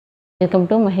Welcome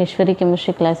to Maheshwari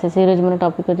chemistry classes. ఈరోజు మన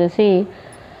topic వచ్చేసి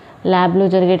ల్యాబ్లో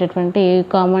జరిగేటటువంటి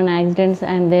common accidents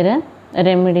and there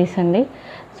remedies అండి.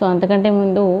 సో అంతకంటే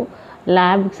ముందు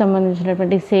ల్యాబ్కి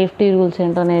సంబంధించినటువంటి సేఫ్టీ రూల్స్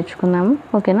ఏంటో నేర్చుకున్నాము,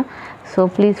 ఓకేనా. సో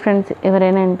ప్లీజ్ ఫ్రెండ్స్,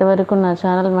 ఎవరైనా ఇంతవరకు నా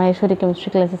channel Maheshwari chemistry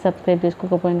classes subscribe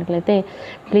చేసుకోకపోయినట్లయితే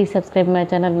please subscribe my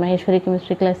channel Maheshwari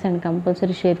chemistry class and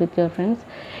compulsory share with your friends.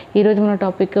 ఈరోజు మన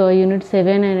టాపిక్ యూనిట్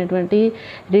 7 అయినటువంటి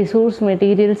resource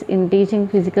materials in teaching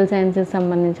physical sciences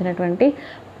సంబంధించినటువంటి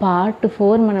పార్ట్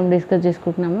 4 మనం డిస్కస్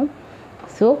చేసుకుంటున్నాము.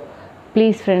 So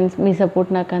please friends, me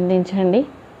support నాకు అందించండి.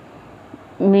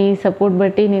 మీ support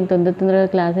బట్టి నేను తొందరగా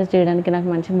క్లాసెస్ చేయడానికి నాకు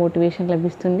మంచి మోటివేషన్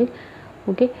లభిస్తుంది,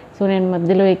 ఓకే. సో నేను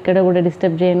మధ్యలో ఎక్కడ కూడా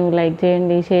డిస్టర్బ్ చేయను. లైక్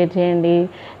చేయండి, షేర్ చేయండి,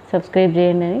 సబ్స్క్రైబ్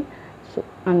చేయండి అని. సో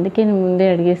అందుకే నేను ముందే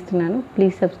అడిగేస్తున్నాను,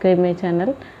 please subscribe my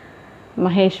channel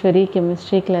Maheshwari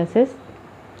chemistry classes.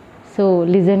 So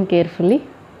listen carefully.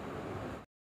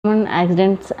 Common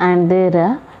accidents and there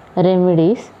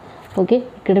remedies, okay.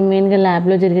 ఇక్కడ మెయిన్గా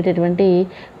ల్యాబ్లో జరిగేటటువంటి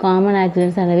కామన్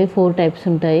యాక్సిడెంట్స్ అనేవి 4 టైప్స్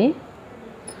ఉంటాయి.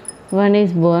 1 is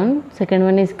burn, second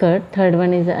one is cut, third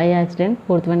one is eye accident,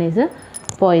 fourth one is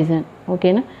poison,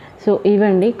 ఓకేనా. So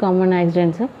ఇవండి common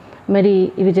accidents. మరి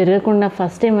ఇవి జరగకుండా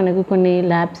ఫస్టే మనకు కొన్ని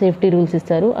ల్యాబ్ సేఫ్టీ రూల్స్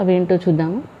ఇస్తారు, అవి ఏంటో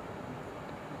చూద్దాము.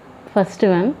 First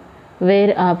one,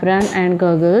 wear apron and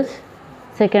goggles.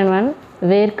 Second one,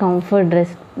 wear comfort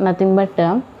dress, nothing but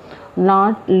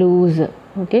not lose,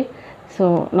 okay. So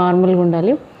నార్మల్గా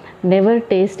ఉండాలి. Never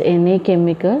taste any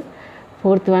chemical.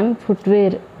 Fourth one,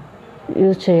 footwear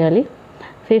use చేయాలి.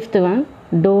 Fifth one,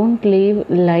 don't leave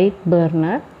light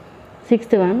burner.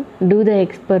 Sixth one, do the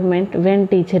experiment when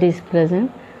teacher is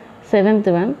present. Seventh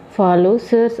one, follow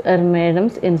sirs are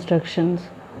madams instructions,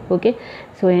 okay.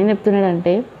 So ఏం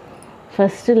చెప్తున్నాడంటే,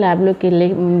 first ల్యాబ్లోకి వెళ్ళే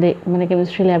ముందే, మన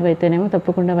chemistry lab అయితేనేమో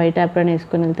తప్పకుండా white apron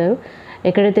వేసుకొని వెళ్తారు.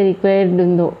 ఎక్కడైతే రిక్వైర్డ్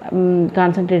ఉందో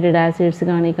కాన్సన్ట్రేటెడ్ యాసిడ్స్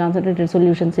కానీ కాన్సన్ట్రేటెడ్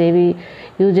సొల్యూషన్స్ ఏవి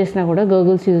యూజ్ చేసినా కూడా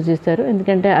గోగుల్స్ యూజ్ చేస్తారు,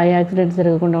 ఎందుకంటే ఐ యాక్సిడెంట్స్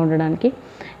జరగకుండా ఉండడానికి.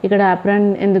 ఇక్కడ యాప్రాన్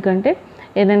ఎందుకంటే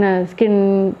ఏదైనా స్కిన్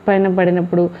పైన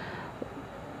పడినప్పుడు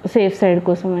సేఫ్ సైడ్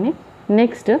కోసం అని.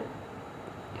 Next,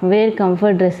 wear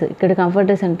comfort dress. ఇక్కడ కంఫర్ట్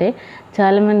డ్రెస్ అంటే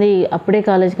చాలామంది అప్పుడే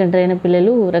కాలేజ్కి ఎంటర్ అయిన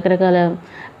పిల్లలు రకరకాల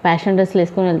ఫ్యాషన్ డ్రెస్లు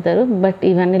వేసుకొని వెళ్తారు, బట్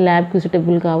ఇవన్నీ ల్యాబ్కి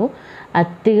సూటబుల్ కావు.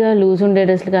 అతిగా లూజ్ ఉండే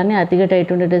డ్రెస్లు కానీ అతిగా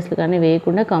టైట్ ఉండే డ్రెస్లు కానీ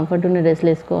వేయకుండా కంఫర్ట్ ఉండే డ్రెస్లు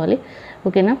వేసుకోవాలి,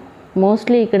 ఓకేనా.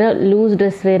 మోస్ట్లీ ఇక్కడ లూజ్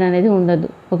డ్రెస్ వేర్ అనేది ఉండదు,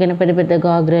 ఓకేనా. పెద్ద పెద్ద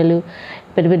గాగ్రాలు,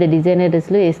 పెద్ద పెద్ద డిజైనర్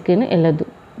డ్రెస్లు వేసుకొని వెళ్ళొద్దు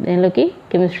దేనిలోకి,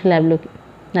 chemistry ల్యాబ్లోకి,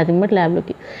 nothing but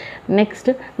ల్యాబ్లోకి. Next,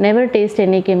 never taste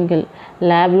any chemical.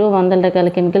 ల్యాబ్లో 100 రకాల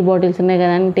కెమికల్ బాటిల్స్ ఉన్నాయి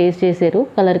కదా అని టేస్ట్ చేశారు,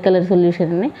 కలర్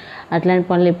సొల్యూషన్ అని. అట్లాంటి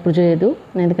పనులు ఎప్పుడు చేయదు,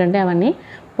 ఎందుకంటే అవన్నీ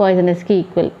పాయిజనస్కి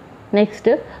ఈక్వల్. నెక్స్ట్,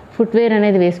 ఫుట్వేర్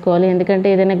అనేది వేసుకోవాలి, ఎందుకంటే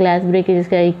ఏదైనా గ్లాస్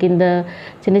బ్రేకేజెస్కి అవి కింద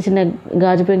చిన్న చిన్న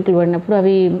గాజు పెంకులు పడినప్పుడు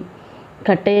అవి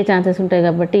కట్ అయ్యే ఛాన్సెస్ ఉంటాయి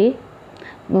కాబట్టి,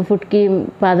 ఫుట్కి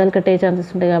పాదాలు కట్ అయ్యే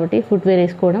ఛాన్సెస్ ఉంటాయి కాబట్టి ఫుట్వేర్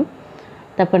వేసుకోవడం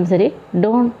తప్పనిసరి.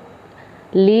 Don't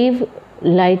leave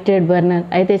lighted burner.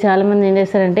 అయితే చాలామంది ఏం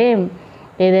చేస్తారంటే,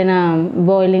 ఏదైనా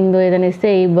బాయిలింగ్తో ఏదైనా ఇస్తే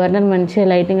ఈ బర్నర్ మంచిగా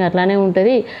లైటింగ్ అట్లానే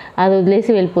ఉంటుంది, అది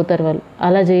వదిలేసి వెళ్ళిపోతారు వాళ్ళు.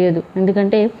 అలా చేయొద్దు,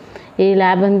 ఎందుకంటే ఈ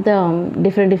ల్యాబ్ అంతా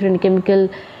డిఫరెంట్ కెమికల్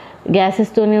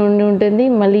గ్యాసెస్తోనే ఉంటుంది.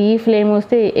 మళ్ళీ ఈ ఫ్లేమ్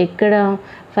వస్తే ఎక్కడ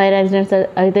ఫైర్ యాక్సిడెంట్స్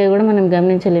అయితే కూడా మనం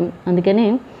గమనించలేం. అందుకని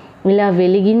ఇలా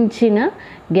వెలిగించిన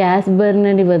గ్యాస్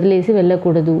బర్నర్ని వదిలేసి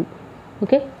వెళ్ళకూడదు,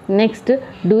 okay. Next,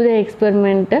 do the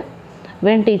experiment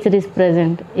when teacher is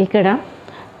present. ఇక్కడ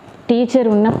టీచర్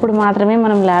ఉన్నప్పుడు మాత్రమే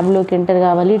మనం ల్యాబ్లోకి ఎంటర్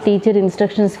కావాలి. టీచర్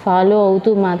ఇన్స్ట్రక్షన్స్ ఫాలో అవుతూ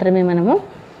మాత్రమే మనము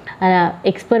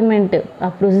ఎక్స్పెరిమెంట్, ఆ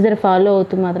ప్రొసీజర్ ఫాలో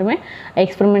అవుతూ మాత్రమే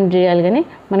ఎక్స్పెరిమెంట్ చేయాలి. కానీ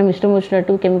మనం ఇష్టం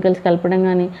వచ్చినట్టు కెమికల్స్ కలపడం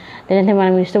కానీ లేదంటే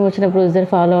మనం ఇష్టం వచ్చిన ప్రొసీజర్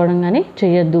ఫాలో అవడం కానీ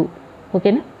చేయొద్దు,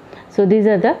 ఓకేనా. So these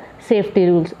are the safety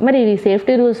rules. మరి ఈ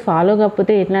సేఫ్టీ రూల్స్ ఫాలో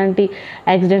కాకపోతే ఎట్లాంటి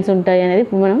యాక్సిడెంట్స్ ఉంటాయి అనేది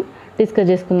ఇప్పుడు మనం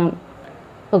డిస్కస్ చేసుకుందాం.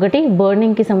 ఒకటి,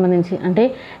 బర్నింగ్కి సంబంధించి, అంటే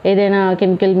ఏదైనా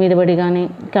కెమికల్ మీద పడి కానీ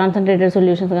కాన్సన్ట్రేటెడ్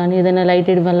సొల్యూషన్స్ కానీ ఏదైనా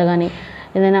లైటెడ్ వల్ల కానీ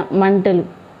ఏదైనా మంటలు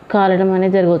కాలడం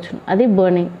అనేది జరగవచ్చు, అది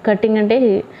బర్నింగ్. కట్టింగ్ అంటే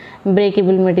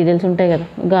బ్రేకబుల్ మెటీరియల్స్ ఉంటాయి కదా,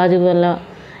 గాజు వల్ల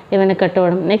ఏమైనా కట్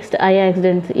అవ్వడం. Next, I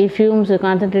accidents. ఈ ఫ్యూమ్స్,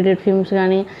 కాన్సన్ట్రేటెడ్ ఫ్యూమ్స్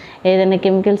కానీ ఏదైనా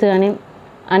కెమికల్స్ కానీ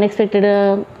అన్ఎక్స్పెక్టెడ్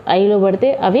ఐలో పడితే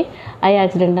అవి ఐ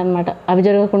యాక్సిడెంట్ అనమాట. అవి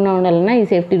జరగకుండా ఉండాలన్నా ఈ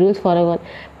సేఫ్టీ రూల్స్ ఫాలో అవ్వాలి.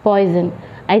 పాయిజన్.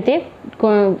 అయితే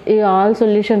ఈ ఆల్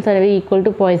సొల్యూషన్స్ అనేవి ఈక్వల్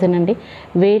టు పాయిజన్ అండి.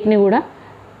 వెయిట్ని కూడా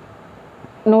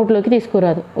నోట్లోకి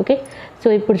తీసుకురాదు, ఓకే. సో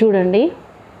ఇప్పుడు చూడండి,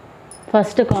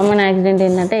 ఫస్ట్ కామన్ యాక్సిడెంట్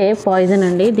ఏంటంటే పాయిజన్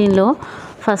అండి. దీనిలో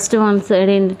ఫస్ట్ వన్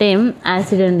సైడ్ ఏంటంటే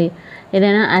యాసిడ్ అండి.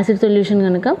 ఏదైనా యాసిడ్ సొల్యూషన్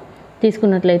కనుక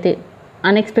తీసుకున్నట్లయితే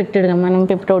అన్ఎక్స్పెక్టెడ్గా మనం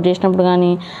పిప్ట్ అవుట్ చేసినప్పుడు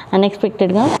కానీ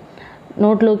అన్ఎక్స్పెక్టెడ్గా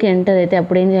నోట్లోకి ఎంటర్ అయితే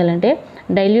అప్పుడు ఏం చేయాలంటే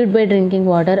dilute by drinking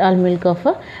water are milk of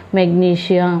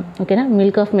magnesia. ఓకేనా,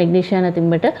 milk of magnesia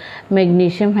nothing but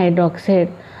magnesium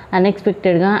hydroxide.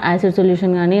 అన్ఎక్స్పెక్టెడ్గా యాసిడ్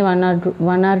సొల్యూషన్ కానీ 1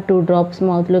 or 2 డ్రాప్స్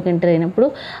మౌత్లోకి ఎంటర్ అయినప్పుడు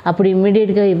అప్పుడు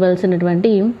ఇమ్మీడియట్గా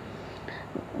ఇవ్వాల్సినటువంటి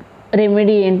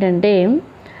రెమెడీ ఏంటంటే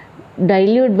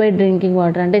డైల్యూట్ బై డ్రింకింగ్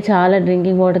వాటర్, అంటే చాలా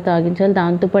డ్రింకింగ్ వాటర్ తాగించాలి.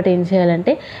 దాంతోపాటు ఏం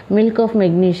చేయాలంటే మిల్క్ ఆఫ్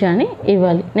మెగ్నీషియాని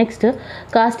ఇవ్వాలి. నెక్స్ట్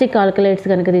కాస్టిక్ ఆల్కలైడ్స్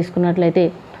కనుక తీసుకున్నట్లయితే,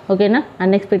 ఓకేనా,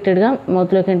 అన్ఎక్స్పెక్టెడ్గా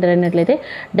మౌత్లోకి ఎంటర్ అయినట్లయితే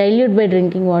dilute by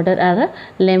drinking water are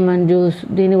lemon juice,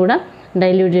 దీన్ని కూడా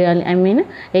డైల్యూట్ చేయాలి. ఐ మీన్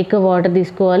ఎక్కువ వాటర్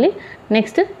తీసుకోవాలి.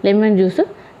 నెక్స్ట్ లెమన్ జ్యూస్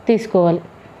తీసుకోవాలి.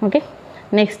 ఓకే,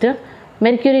 నెక్స్ట్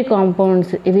మెర్క్యూరీ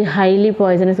కాంపౌండ్స్, ఇవి హైలీ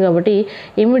పాయిజనస్ కాబట్టి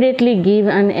ఇమీడియట్లీ గివ్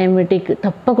అన్ ఎమెటిక్,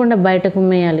 తప్పకుండా బయటకు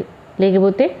ఉమ్మేయాలి,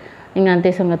 లేకపోతే ఇంకా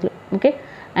అంతే సంగతులు. ఓకే,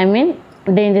 ఐ మీన్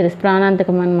డేంజరస్,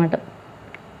 ప్రాణాంతకం అనమాట.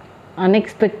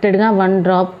 అన్ఎక్స్పెక్టెడ్గా 1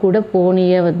 డ్రాప్ కూడా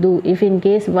పోనీయవద్దు. If in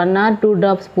case 1 or 2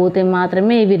 drops పోతే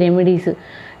మాత్రమే ఇవి రెమెడీస్.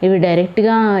 ఇవి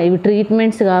డైరెక్ట్గా ఇవి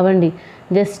ట్రీట్మెంట్స్ కావండి,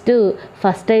 జస్ట్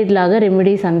ఫస్ట్ ఎయిడ్ లాగా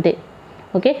రెమెడీస్ అంతే.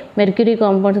 ఓకే, మెర్క్యూరీ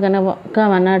కాంపౌండ్స్ కనుక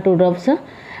 1 or 2 డ్రాప్స్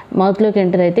మౌత్లోకి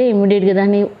ఎంటర్ అయితే ఇమ్మీడియట్గా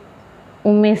దాన్ని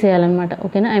ఉమ్మేసేయాలన్నమాట.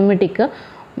 ఓకేనా, ఎమెటిక్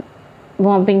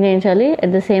వామిటింగ్ చేయించాలి.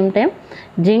 At the same time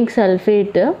zinc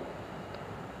sulphate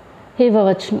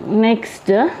ఇవ్వచ్చు.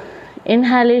 నెక్స్ట్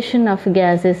ఇన్హాలేషన్ ఆఫ్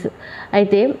గ్యాసెస్,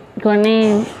 అయితే కొన్ని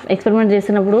ఎక్స్పెరిమెంట్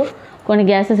చేసినప్పుడు కొన్ని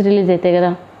గ్యాసెస్ రిలీజ్ అవుతాయి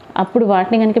కదా, అప్పుడు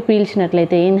వాటిని కనుక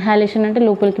పీల్చినట్లయితే, ఇన్హాలేషన్ అంటే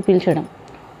లోపలికి పీల్చడం.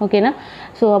 ఓకేనా,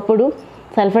 సో అప్పుడు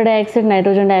సల్ఫర్ డైఆక్సైడ్,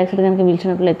 నైట్రోజన్ డైఆక్సైడ్ కనుక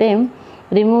పీల్చినట్లయితే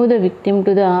remove the victim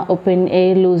to the open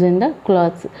air, loose in the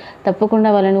clothes, తప్పకుండా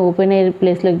వాళ్ళని ఓపెన్ ఎయిర్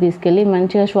ప్లేస్లోకి తీసుకెళ్ళి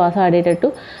మంచిగా శ్వాస ఆడేటట్టు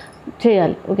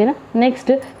చేయాలి. ఓకేనా,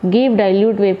 next give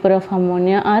dilute vapour of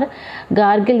ammonia are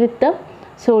gargle with the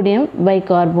sodium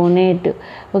bicarbonate.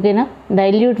 ఓకేనా,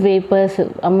 డైల్యూట్ వేపర్స్,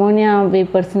 అమోనియా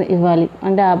వేపర్స్ని ఇవ్వాలి,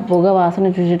 అంటే ఆ పొగ వాసన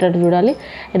చూసేటట్టు చూడాలి.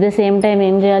 అట్ ద సేమ్ టైం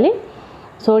ఏం చేయాలి,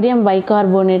 సోడియం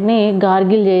బైకార్బోనేట్ని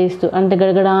గార్గిల్ చేయిస్తూ, అంటే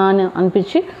గడగడా అని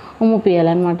అనిపించి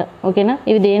ఉమ్మిపియాలన్నమాట. ఓకేనా,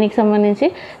 ఇవి దేనికి సంబంధించి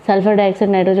సల్ఫర్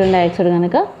డైఆక్సైడ్, నైట్రోజన్ డైఆక్సైడ్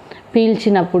కనుక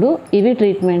పీల్చినప్పుడు ఇవి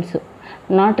treatments,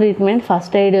 not treatment,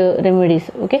 first aid remedies.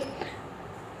 Okay,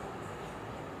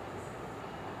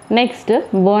 next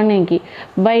బర్నింగ్కి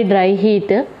by dry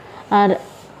heat are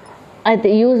అయితే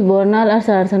యూజ్ బర్నాల్ ఆర్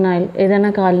సరసన్ ఆయిల్. ఏదైనా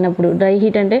కాలినప్పుడు, డ్రై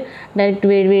హీట్ అంటే డైరెక్ట్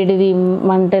వేడిది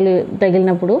మంటలు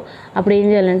తగిలినప్పుడు అప్పుడు ఏం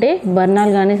చేయాలంటే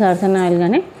బర్నాల్ కానీ సరసన్ ఆయిల్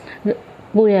కానీ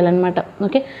పూయాలన్నమాట.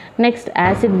 ఓకే, నెక్స్ట్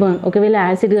యాసిడ్ బర్న్, ఒకవేళ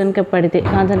యాసిడ్ కనుక పడితే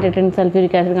కాన్సన్ట్రేటెడ్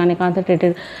సల్ఫ్యూరిక్ యాసిడ్ కానీ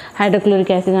కాన్సన్ట్రేటెడ్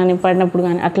హైడ్రోక్లోరిక్ యాసిడ్ కానీ పడినప్పుడు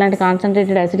కానీ అట్లాంటి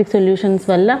కాన్సన్ట్రేటెడ్ యాసిడిక్ సొల్యూషన్స్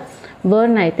వల్ల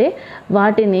బర్న్ అయితే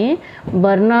వాటిని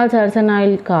బర్నాల్ సరసన్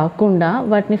ఆయిల్ కాకుండా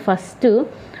వాటిని ఫస్ట్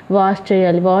వాష్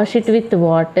చేయాలి. Wash it with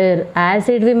water.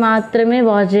 యాసిడ్వి మాత్రమే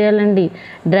వాష్ చేయాలండి,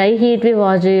 డ్రై హీట్వి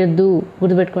వాష్ చేయొద్దు,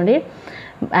 గుర్తుపెట్టుకోండి.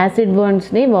 యాసిడ్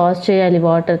బర్న్స్ని వాష్ చేయాలి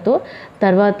వాటర్తో.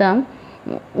 తర్వాత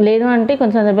లేదు అంటే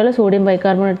కొన్ని సందర్భాల్లో సోడియం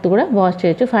బైకార్బోనేట్తో కూడా వాష్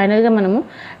చేయొచ్చు. ఫైనల్గా మనము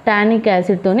టానిక్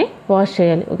యాసిడ్తోని వాష్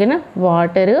చేయాలి. ఓకేనా,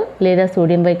 వాటర్ లేదా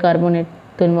సోడియం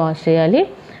బైకార్బోనేట్తో వాష్ చేయాలి,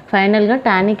 ఫైనల్గా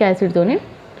టానిక్ యాసిడ్తోని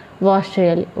వాష్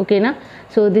చేయాలి. ఓకేనా,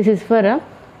 so this is for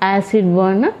acid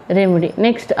burn remedy.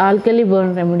 Next alkali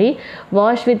burn remedy,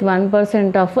 wash with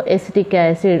 1% of acetic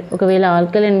acid. ఒకవేళ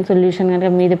ఆల్కలైన్ సొల్యూషన్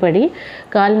కనుక మీద పడి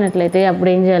కాలినట్లయితే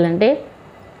అప్పుడు ఏం చేయాలంటే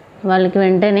వాళ్ళకి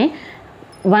వెంటనే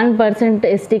 1%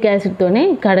 ఎసిటిక్ యాసిడ్తోనే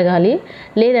కడగాలి,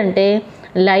 లేదంటే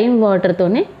లైమ్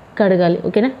వాటర్తోనే కడగాలి.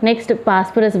 ఓకేనా, next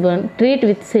phosphorus burn, treat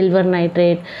with silver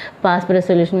nitrate. Phosphorus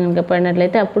solution కనుక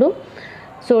పడినట్లయితే అప్పుడు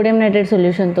సోడియం నైట్రేట్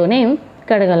సొల్యూషన్తోనే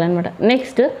కడగాలన్నమాట.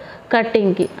 నెక్స్ట్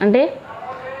కట్టింగ్కి, అంటే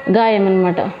గాయం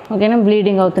అనమాట. ఓకేనా,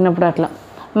 బ్లీడింగ్ అవుతున్నప్పుడు అట్లా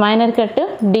మైనర్ కట్,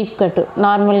 డీప్ కట్.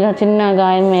 నార్మల్గా చిన్న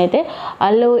గాయం అయితే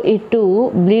అలో it to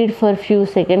bleed for few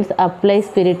seconds, apply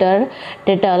spirit are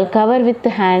Dettol, cover with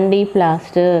handy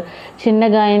plaster. చిన్న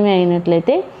గాయమే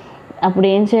అయినట్లయితే అప్పుడు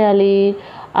ఏం చేయాలి,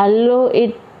 అలో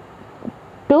it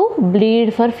to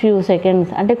bleed for few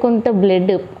seconds, అంటే కొంచెం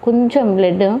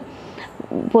బ్లడ్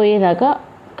పోయేదాకా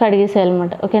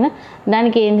కడిగేసేయాలన్నమాట. ఓకేనా,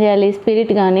 దానికి ఏం చేయాలి,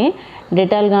 స్పిరిట్ కానీ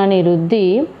డెటాల్ కానీ రుద్ది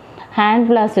హ్యాండ్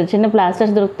ప్లాస్టర్, చిన్న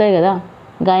ప్లాస్టర్స్ దొరుకుతాయి కదా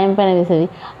గాయం పైన వేసేది,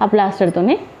 ఆ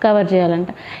ప్లాస్టర్తోనే కవర్ చేయాలంట.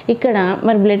 ఇక్కడ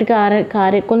మరి బ్లడ్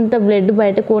కారే కొంత బ్లడ్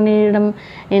బయట కొనియడం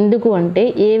ఎందుకు అంటే,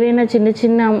 ఏవైనా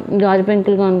చిన్న గాజు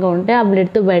పెంకులు కనుక ఉంటే ఆ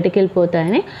బ్లడ్తో బయటకు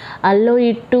వెళ్ళిపోతాయని అల్లో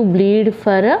it to bleed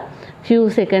for few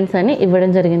seconds అని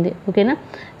ఇవ్వడం జరిగింది. ఓకేనా,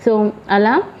 సో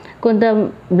అలా కొంత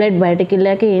బ్లడ్ బయటకు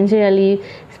వెళ్ళాక ఏం చేయాలి,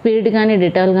 స్పిరిట్ కానీ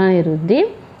డెటాల్ కానీ రుద్ది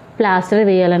ప్లాస్టర్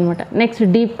వేయాలన్నమాట. నెక్స్ట్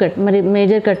డీప్ కట్, మరి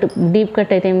మేజర్ కట్, డీప్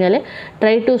కట్ అయితే ఏం చేయాలి,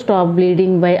 try to stop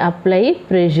bleeding by apply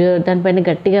pressure. దానిపైన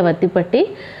గట్టిగా వత్తి పట్టి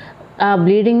ఆ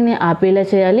బ్లీడింగ్ని ఆపేలా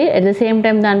చేయాలి. అట్ ద సేమ్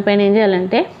టైం దానిపైన ఏం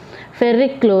చేయాలంటే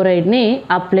ఫెర్రిక్ క్లోరైడ్ని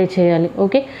అప్లై చేయాలి.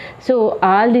 Okay, so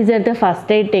all these are the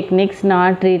first aid techniques,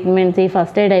 not treatments. ఈ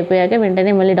ఫస్ట్ ఎయిడ్ అయిపోయాక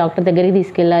వెంటనే మళ్ళీ డాక్టర్ దగ్గరికి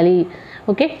తీసుకెళ్ళాలి.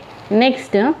 Okay,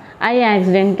 next I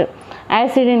accident.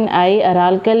 Acid in I are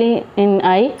alkali in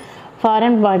I,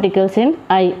 foreign particles in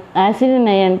I. Acid in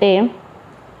I అంటే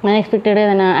అన్ఎక్స్పెక్టెడ్గా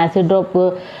ఏదైనా acid drop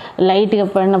లైట్గా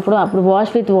పడినప్పుడు అప్పుడు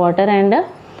wash with water and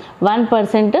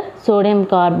 1% sodium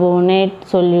carbonate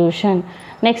solution.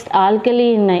 Next alkali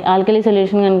in I, alkali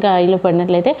solution కనుక ఐలో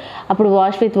పడినట్లయితే అప్పుడు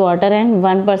wash with water and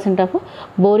 1% of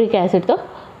boric యాసిడ్తో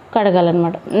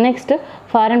కడగాలన్నమాట. Next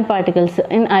foreign particles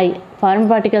in I. Foreign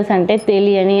particles అంటే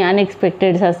తెలియని,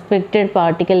 అన్ఎక్స్పెక్టెడ్, సస్పెక్టెడ్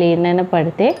పార్టికల్ ఏదైనా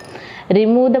పడితే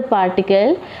remove the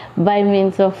particle by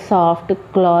means of soft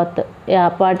cloth. ఆ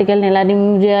పార్టికల్ని ఎలా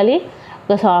remove చేయాలి?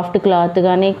 ఒక సాఫ్ట్ క్లాత్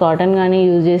కానీ కాటన్ కానీ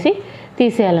యూజ్ చేసి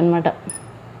తీసేయాలన్నమాట.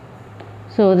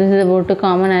 So this is about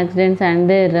common accidents and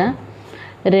there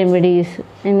remedies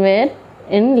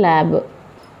in lab.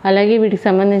 అలాగే వీటికి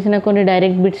సంబంధించిన కొన్ని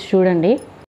డైరెక్ట్ బిట్స్ చూడండి.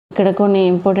 ఇక్కడ కొన్ని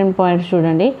ఇంపార్టెంట్ పాయింట్స్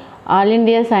చూడండి. All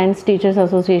India science teachers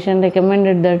association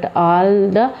recommended that all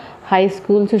the high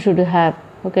schools should have.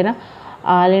 ఓకేనా,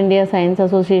 ఆల్ ఇండియా సైన్స్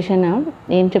అసోసియేషన్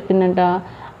ఏం చెప్పిందంట?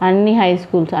 అన్ని హై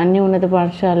స్కూల్స్, అన్ని ఉన్నత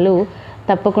పాఠశాలలు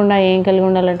తప్పకుండా ఏం కలిగి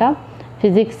ఉండాలట?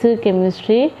 Physics,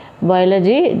 chemistry,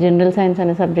 biology, general science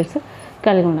అనే సబ్జెక్ట్స్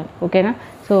కలిగి ఉండాలి. ఓకేనా,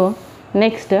 so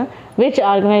next which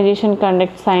organisation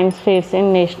conduct science fares in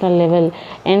national level?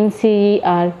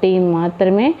 NCERT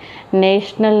మాత్రమే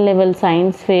నేషనల్ లెవెల్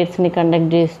సైన్స్ ఫేర్స్ని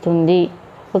కండక్ట్ చేస్తుంది.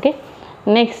 Okay,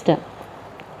 next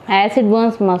acid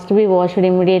burns must be washed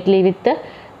immediately with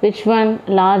which one?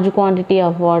 Large quantity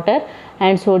of water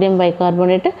and sodium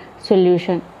bicarbonate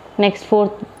solution. Next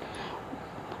fourth,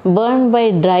 burn by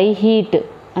dry heat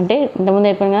అంటే ఇంతకుముందు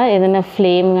అయిపోయింది కదా, ఏదైనా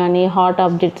flame కానీ hot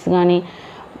objects కానీ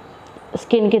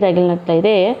స్కిన్కి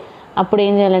తగిలినట్లయితే అప్పుడు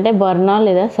ఏం చేయాలంటే బర్నాల్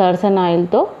లేదా సర్సన్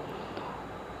ఆయిల్తో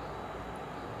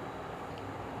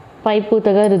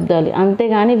పైపూతగా రుద్దాలి.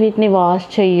 అంతేగాని వీటిని వాష్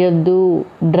చేయొద్దు,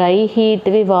 డ్రై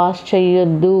హీట్వి వాష్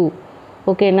చేయొద్దు.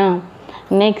 ఓకేనా,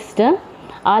 next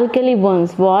alkali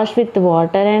burns wash with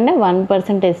water and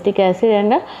 1% acetic acid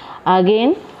and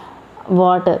again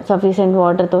water, sufficient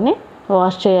వాటర్తోనే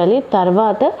wash చేయాలి.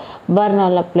 తర్వాత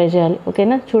బర్నాల్ అప్లై చేయాలి.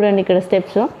 ఓకేనా, చూడండి ఇక్కడ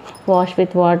steps. Wash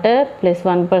with water plus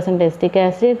 1% acetic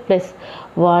acid plus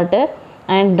water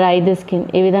and dry the skin.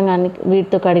 ఈ విధంగా అన్ని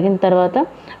వీటితో కడిగిన తర్వాత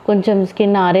కొంచెం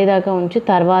స్కిన్ ఆరేదాకా ఉంచి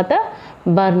తర్వాత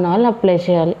బర్నాల్ అప్లై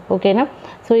చేయాలి. ఓకేనా,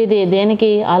 సో ఇది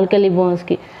దేనికి? Alkali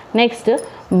బర్న్స్కి. Next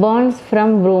burns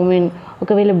from bromine.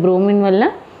 ఒకవేళ బ్రోమిన్ వల్ల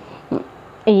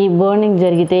ఈ బర్నింగ్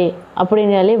జరిగితే అప్పుడు ఏం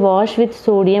చేయాలి? Wash with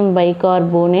sodium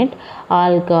bicarbonate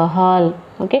alcohol.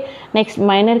 Okay, next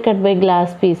minor cut by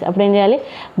glass piece. అప్పుడు ఏం చేయాలి?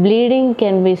 Bleeding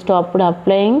can be stopped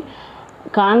applying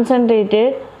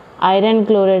concentrated iron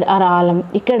chloride are Alam.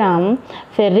 ఇక్కడ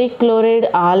ఫెర్రిక్ క్లోరైడ్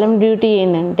ఆలం డ్యూటీ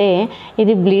ఏంటంటే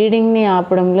ఇది బ్లీడింగ్ని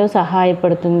ఆపడంలో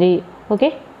సహాయపడుతుంది.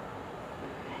 ఓకే,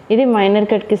 ఇది మైనర్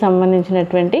కట్కి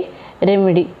సంబంధించినటువంటి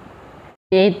రెమెడీ.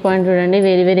 8th పాయింట్ చూడండి,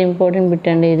 వెరీ వెరీ ఇంపార్టెంట్ బిట్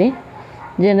అండి ఇది.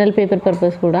 జనరల్ పేపర్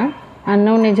పర్పస్ కూడా.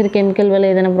 అన్నోన్ నేచర్ కెమికల్ వల్ల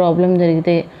ఏదైనా ప్రాబ్లం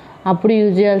జరిగితే అప్పుడు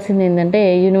యూజ్ చేయాల్సింది ఏంటంటే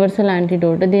యూనివర్సల్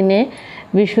యాంటీడోట్. దీన్నే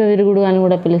విశ్వవిరుగుడు అని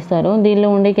కూడా పిలుస్తారు. దీనిలో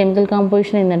ఉండే కెమికల్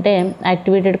కాంపోజిషన్ ఏంటంటే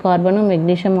activated carbon,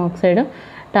 magnesium oxide,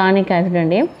 tonic acid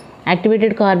అండి.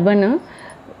 Activated carbon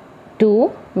 2,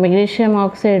 magnesium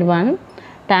oxide 1,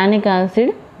 tonic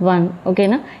acid 1.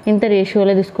 ఓకేనా, ఇంత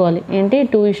రేషియోలో తీసుకోవాలి. ఏంటి?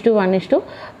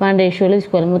 2:1:1 రేషియోలో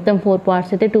తీసుకోవాలి. మొత్తం 4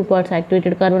 పార్ట్స్ అయితే 2 పార్ట్స్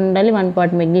యాక్టివేటెడ్ కార్బన్ ఉండాలి, 1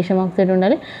 పార్ట్ మెగ్నీషియం ఆక్సైడ్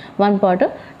ఉండాలి, 1 పార్ట్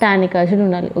టానిక్ యాసిడ్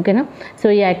ఉండాలి. ఓకేనా, సో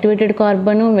ఈ activated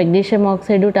carbon, magnesium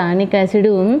oxide, tonic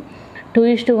acid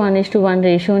 2:1:1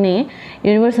 రేషియోని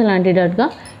universal యాంటీడోట్గా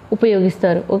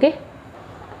ఉపయోగిస్తారు. ఓకే,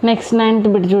 నెక్స్ట్ 9th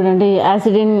బిట్ చూడండి,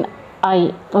 యాసిడ్ ఇన్ ఐ.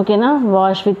 ఓకేనా,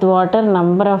 wash with water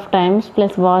number of times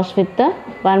plus wash with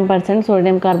 1%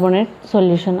 sodium carbonate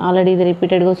solution. Already ఇది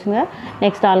రిపీటెడ్గా వచ్చింది కదా.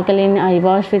 Next alkali in I,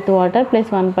 wash with water plus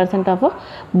 1% of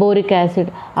boric acid.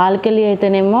 Alkali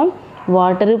అయితేనేమో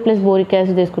water plus boric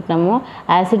acid తీసుకుంటున్నాము,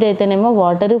 acid అయితేనేమో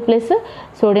water plus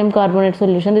sodium carbonate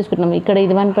solution తీసుకుంటున్నాము. ఇక్కడ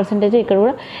ఇది 1%, ఇక్కడ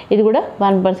కూడా ఇది కూడా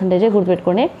 1%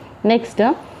 గుర్తుపెట్టుకోండి. Next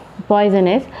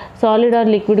poisonous, solid are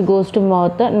liquid goes to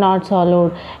mouth, not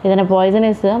solid. ఏదైనా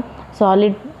పాయిజనస్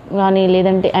సాలిడ్ కానీ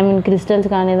లేదంటే క్రిస్టల్స్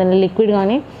కానీ ఏదైనా లిక్విడ్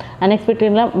కానీ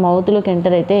అన్ఎక్స్పెక్టెడ్గా మౌత్లోకి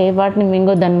ఎంటర్ అయితే వాటిని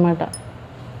మింగొద్దు అనమాట.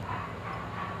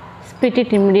 Spit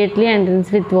it immediately and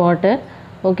rinse with water.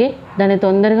 Okay, దాన్ని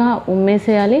తొందరగా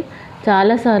ఉమ్మేసేయాలి.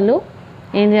 చాలాసార్లు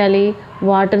ఏం చేయాలి?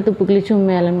 వాటర్తో పుక్కిలిచ్చి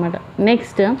ఉమ్మేయాలన్నమాట.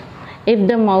 Next if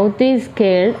the mouth is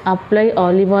scaled apply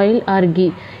olive oil are గీ.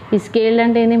 ఈ స్కేల్డ్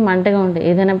అంటే ఏంది? మంటగా ఉంటాయి.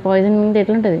 ఏదైనా పాయిజన్ ఉంటే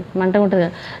ఎట్లా ఉంటుంది? మంటగా ఉంటుంది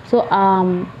కదా. సో ఆ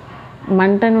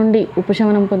మంట నుండి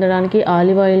ఉపశమనం పొందడానికి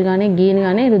ఆలివ్ ఆయిల్ కానీ గీని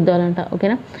కానీ రుద్దాలంట.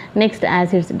 ఓకేనా. Next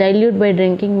acids. Dilute by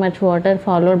drinking much water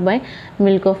followed by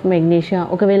milk of magnesia.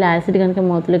 ఒకవేళ యాసిడ్ కనుక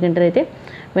మౌత్లోకి ఎంటర్ అయితే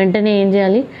వెంటనే ఏం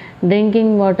చేయాలి,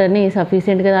 డ్రింకింగ్ వాటర్ని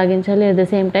సఫిషియెంట్గా తాగించాలి. At the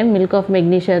same time milk of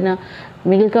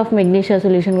magnesia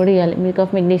solution కూడా ఇవ్వాలి. మిల్క్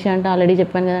ఆఫ్ మెగ్నీషియా అంటే ఆల్రెడీ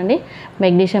చెప్పాను కదండి,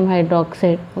 magnesium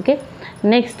hydroxide. Okay.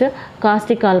 Next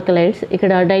caustic alkaloids.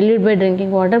 ఇక్కడ dilute by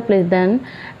drinking water plus then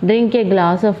drink A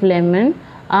glass of lemon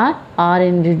are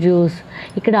orange juice.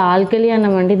 ఇక్కడ alkali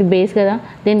అన్నామంటే ఇది base కదా,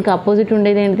 దీనికి అపోజిట్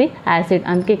ఉండేది ఏంటిది, యాసిడ్.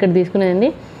 అందుకే ఇక్కడ తీసుకునేది ఏంటి,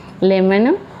 లెమన్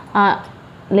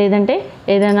లేదంటే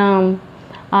ఏదైనా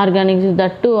organic juice,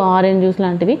 that orange juice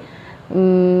లాంటివి,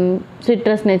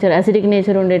 సిట్రస్ నేచర్, అసిడిక్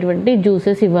నేచర్ ఉండేటువంటి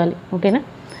జ్యూసెస్ ఇవ్వాలి. ఓకేనా.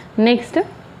 Next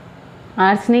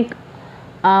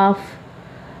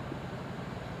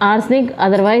arsenic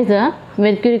otherwise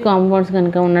mercury compounds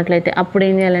కనుక ఉన్నట్లయితే అప్పుడు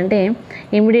ఏం చేయాలంటే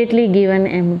immediately given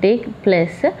MTech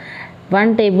plus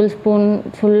 1 tablespoon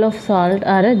full of salt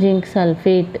are zinc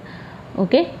sulphate.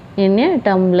 Okay, in a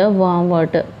tumbler warm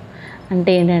water.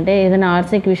 అంటే ఏంటంటే ఏదైనా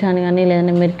ఆర్సనిక్ విషయాన్ని కానీ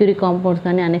లేదంటే మెర్క్యూరీ కాంపౌండ్స్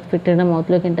కానీ అన్ఎక్స్పెక్టెడ్గా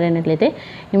మౌత్లోకి ఎంటర్ అయినట్లయితే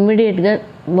ఇమ్మీడియట్గా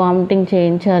వామిటింగ్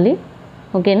చేయించాలి.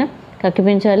 ఓకేనా,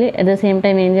 కక్కిపించాలి. అట్ ద సేమ్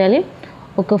టైం ఏం చేయాలి,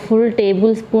 ఒక ఫుల్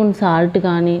టేబుల్ స్పూన్ సాల్ట్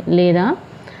కానీ లేదా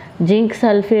జింక్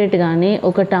సల్ఫేట్ కానీ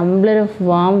ఒక టంబ్లర్ ఆఫ్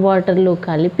వామ్ వాటర్లో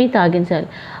కలిపి తాగించాలి.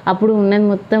 అప్పుడు ఉన్నది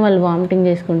మొత్తం వాళ్ళు వామిటింగ్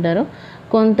చేసుకుంటారు.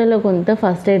 కొంతలో కొంత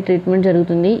ఫస్ట్ ఎయిడ్ ట్రీట్మెంట్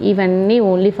జరుగుతుంది. ఇవన్నీ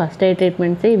ఓన్లీ ఫస్ట్ ఎయిడ్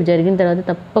ట్రీట్మెంట్సే. ఇవి జరిగిన తర్వాత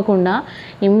తప్పకుండా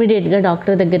ఇమ్మీడియట్గా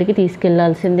డాక్టర్ దగ్గరికి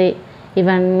తీసుకెళ్లాల్సిందే.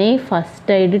 ఇవన్నీ ఫస్ట్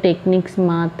ఎయిడ్ టెక్నిక్స్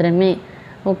మాత్రమే.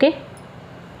 Okay,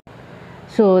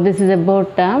 so this is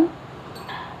about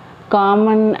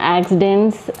common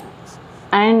accidents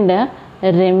and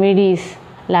remedies.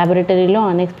 ల్యాబొరేటరీలో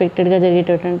అన్ఎక్స్పెక్టెడ్గా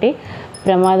జరిగేటటువంటి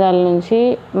ప్రమాదాల నుంచి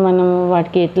మనం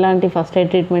వాటికి ఎట్లాంటి ఫస్ట్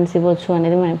ఎయిడ్ ట్రీట్మెంట్స్ ఇవ్వచ్చు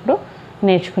అనేది మనం ఇప్పుడు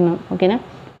నేర్చుకున్నాం. ఓకేనా,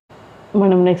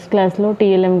 మనం నెక్స్ట్ క్లాస్లో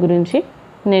టీఎల్ఎం గురించి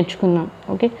నేర్చుకుందాం.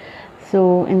 ఓకే, సో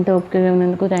ఎంత ఓపికగా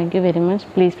ఉన్నందుకు thank you very much.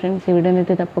 Please friends, ఈ వీడియోని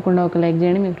అయితే తప్పకుండా ఒక లైక్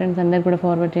చేయండి, మీ ఫ్రెండ్స్ అందరు కూడా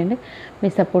ఫార్వర్డ్ చేయండి, మీ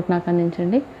సపోర్ట్ నాకు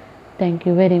అందించండి. Thank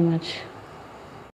you very much.